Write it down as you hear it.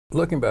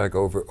looking back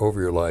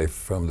over your life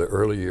from the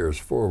early years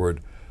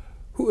forward,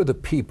 who are the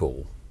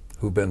people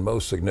who've been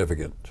most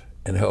significant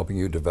in helping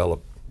you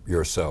develop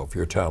yourself,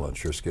 your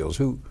talents, your skills?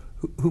 Who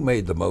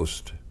made the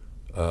most?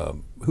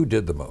 Who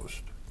did the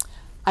most?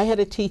 I had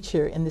a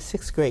teacher in the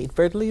 6th grade,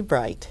 Bertie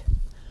Bright,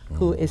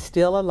 who is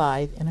still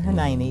alive in her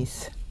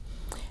 90s.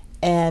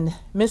 And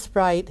Miss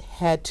Bright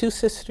had 2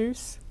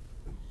 sisters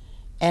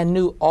and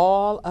knew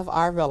all of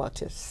our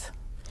relatives.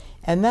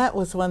 And that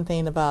was one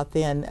thing about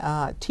then.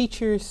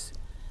 Teachers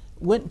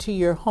went to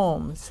your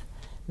homes.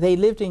 They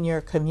lived in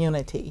your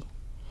community.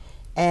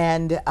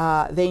 And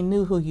they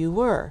knew who you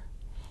were.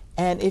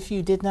 And if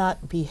you did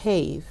not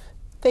behave,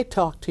 they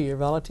talked to your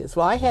relatives.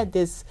 Well, I had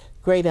this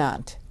great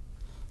aunt,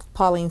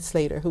 Pauline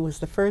Slater, who was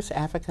the first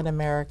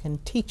African-American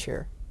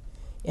teacher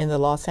in the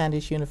Los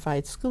Angeles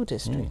Unified School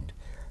District.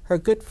 Her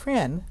good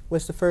friend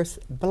was the first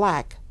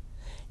black,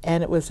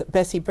 and it was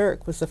Bessie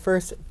Burke was the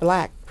first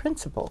black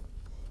principal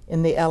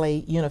in the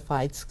LA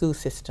Unified School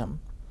System.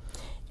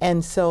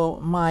 And so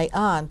my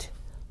aunt,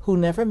 who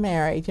never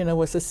married, you know,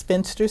 was a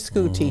spinster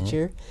school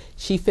teacher.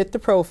 She fit the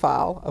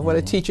profile of what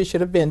a teacher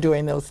should have been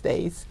during those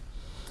days.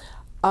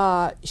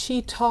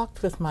 She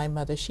talked with my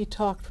mother. She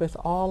talked with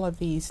all of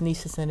these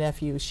nieces and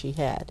nephews she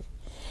had.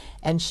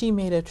 And she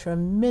made a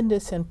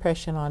tremendous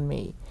impression on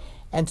me.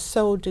 And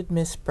so did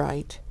Miss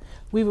Bright.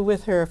 We were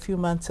with her a few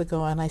months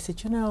ago, and I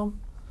said, you know,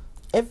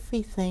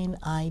 everything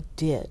I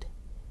did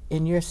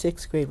in your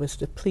 6th grade was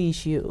to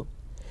please you.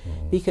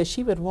 Because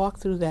she would walk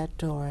through that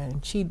door,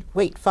 and she'd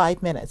wait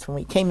 5 minutes when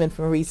we came in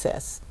from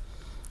recess.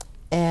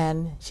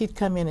 And she'd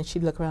come in, and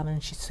she'd look around,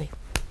 and she'd say,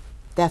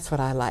 that's what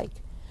I like.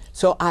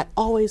 So I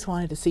always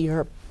wanted to see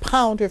her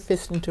pound her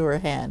fist into her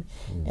hand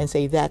and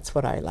say, that's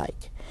what I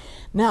like.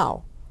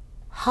 Now,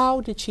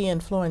 how did she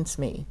influence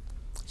me?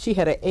 She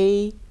had an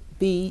A,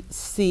 B,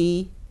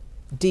 C,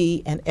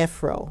 D, and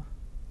F row.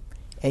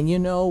 And you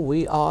know,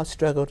 we all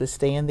struggle to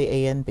stay in the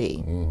A and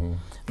B.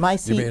 My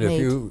seatmate... You mean if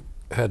you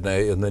had an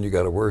A and then you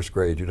got a worse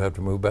grade, you'd have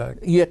to move back?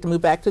 You have to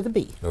move back to the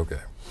B. Okay.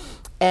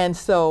 And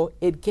so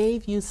it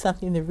gave you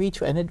something to reach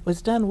for, and it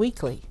was done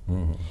weekly.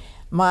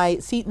 My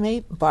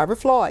seatmate, Barbara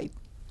Floyd,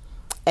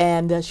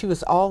 and she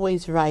was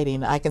always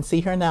writing. I can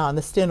see her now on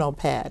the steno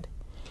pad.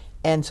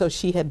 And so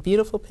she had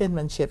beautiful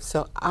penmanship,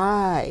 so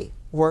I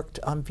worked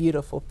on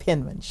beautiful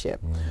penmanship.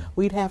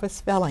 We'd have a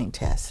spelling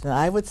test, and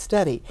I would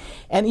study.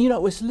 And you know,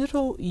 it was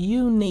little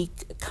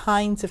unique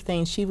kinds of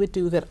things she would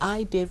do that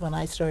I did when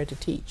I started to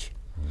teach.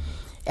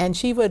 And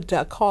she would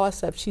call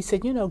us up. She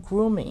said, you know,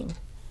 grooming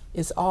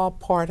is all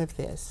part of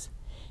this.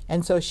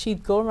 And so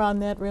she'd go around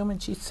that room,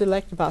 and she'd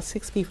select about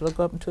 6 people to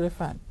go up into the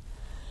front.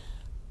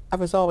 I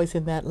was always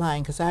in that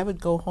line, because I would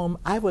go home,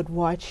 I would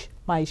wash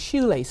my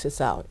shoelaces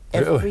out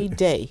every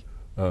day.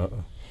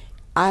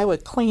 I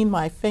would clean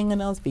my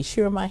fingernails, be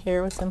sure my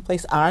hair was in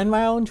place, iron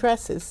my own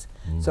dresses,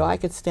 so I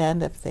could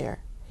stand up there.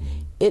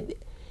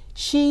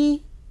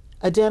 She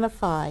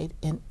identified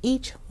in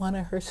each one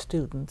of her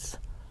students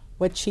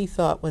what she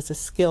thought was a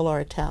skill or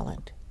a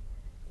talent,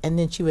 and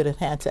then she would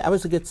enhance it. I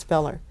was a good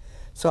speller,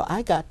 so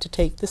I got to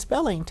take the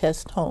spelling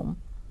test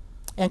home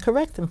and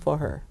correct them for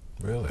her.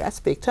 Really? That's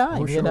big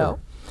time, Oh, you sure. know.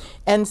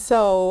 And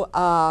so,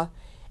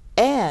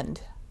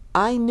 and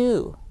I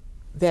knew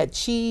that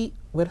she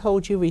would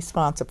hold you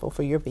responsible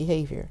for your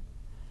behavior.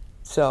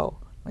 So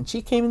when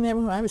she came in that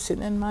room, I was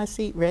sitting in my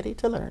seat ready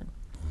to learn.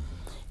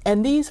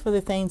 And these were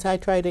the things I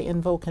tried to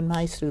invoke in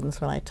my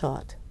students when I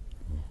taught.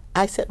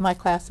 I set my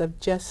class up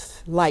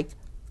just like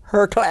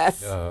her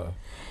class.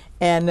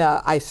 And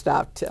I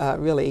stopped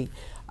really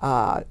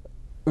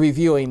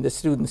reviewing the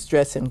students'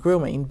 dress and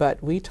grooming,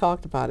 but we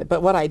talked about it.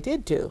 But what I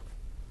did do,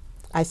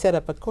 I set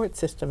up a court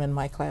system in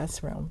my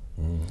classroom.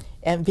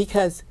 And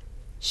because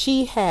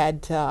she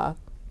had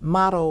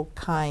model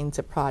kinds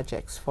of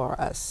projects for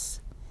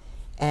us.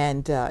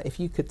 And if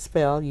you could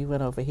spell, you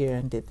went over here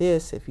and did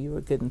this. If you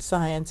were good in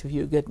science, if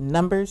you were good in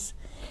numbers.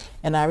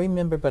 And I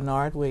remember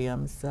Bernard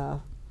Williams,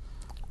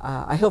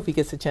 I hope he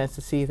gets a chance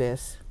to see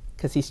this,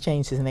 because he's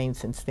changed his name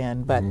since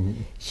then, but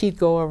she'd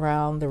go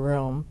around the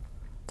room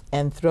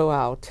and throw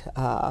out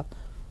the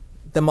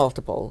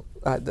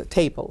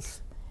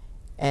tables.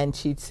 And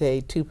she'd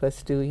say 2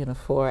 + 2, you know,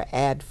 4,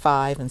 add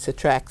 5 and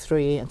subtract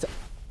 3.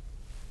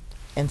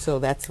 And so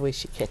that's the way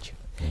she'd catch you.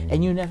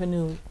 And you never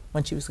knew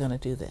when she was going to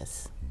do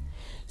this.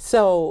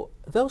 So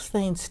those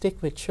things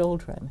stick with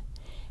children.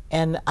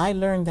 And I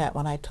learned that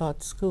when I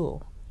taught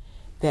school,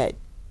 that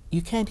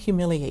you can't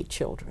humiliate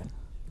children.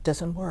 It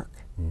doesn't work.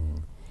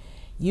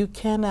 You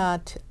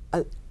cannot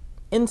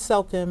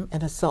insult them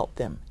and assault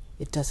them.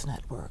 It does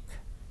not work.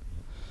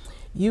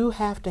 You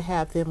have to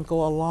have them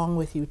go along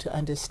with you to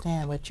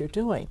understand what you're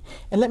doing.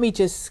 And let me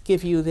just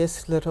give you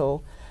this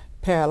little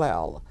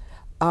parallel.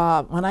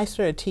 When I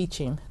started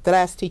teaching, the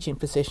last teaching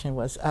position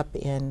was up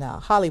in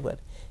Hollywood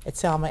at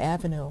Selma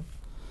Avenue.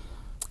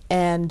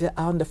 And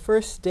on the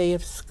first day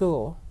of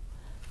school,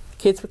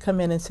 kids would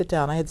come in and sit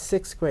down. I had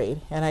 6th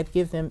grade, and I'd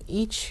give them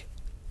each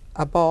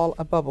a ball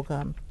of bubble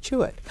gum.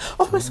 Chew it.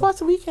 Oh, Miss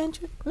Watson, we can't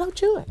chew it. No,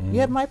 chew it.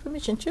 You have my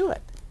permission, chew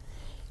it.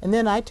 And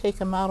then I take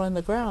them out on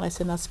the ground. I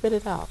said, now spit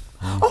it out.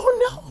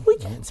 Oh, no, we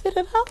can't spit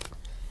it out.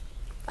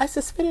 I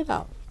said, spit it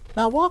out.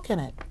 Now walk in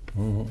it.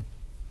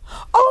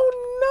 Oh,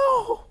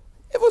 no,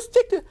 it will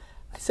stick to.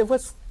 I said,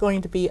 what's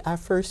going to be our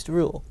first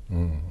rule?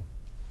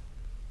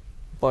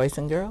 Boys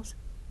and girls,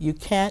 you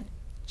can't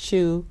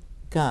chew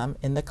gum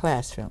in the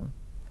classroom.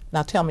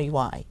 Now tell me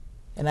why.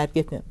 And I'd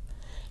get them.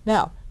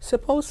 Now,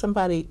 suppose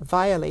somebody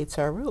violates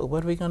our rule.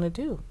 What are we going to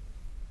do?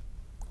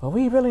 Well,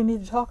 we really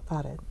need to talk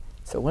about it.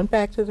 So I went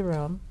back to the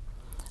room.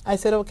 I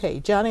said, okay,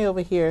 Johnny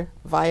over here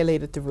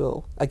violated the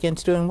rule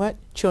against doing what?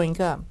 Chewing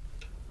gum.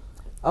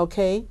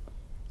 Okay,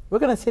 we're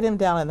going to sit him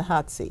down in the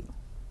hot seat.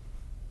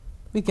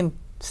 We can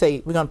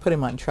say we're going to put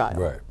him on trial.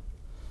 Right.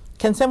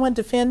 Can someone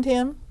defend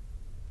him?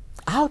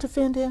 I'll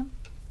defend him.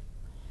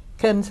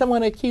 Can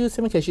someone accuse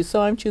him because you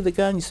saw him chew the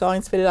gun, you saw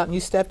him spit it out, and you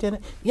stepped in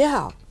it?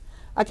 Yeah.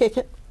 Okay,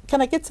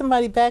 can I get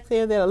somebody back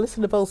there that'll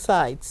listen to both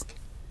sides?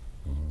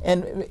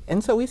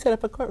 And so we set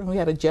up a courtroom. We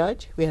had a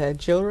judge, we had a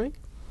jury,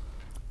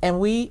 and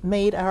we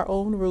made our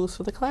own rules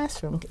for the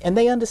classroom. And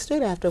they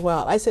understood after a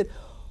while. I said,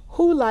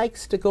 who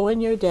likes to go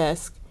in your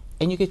desk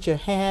and you get your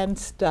hand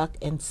stuck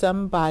in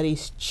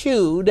somebody's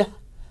chewing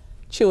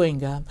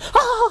gum?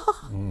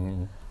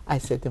 I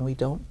said, then we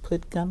don't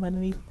put gum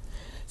underneath.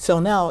 So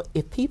now,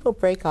 if people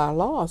break our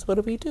laws, what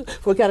do?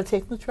 We got to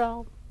take them to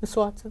trial, Ms.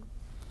 Watson.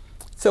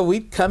 So we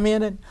come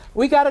in and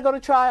we got to go to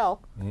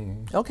trial.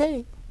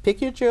 Okay,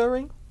 pick your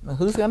jury.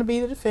 Who's going to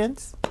be the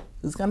defense?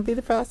 Who's going to be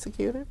the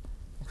prosecutor?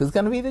 Who's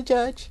going to be the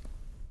judge?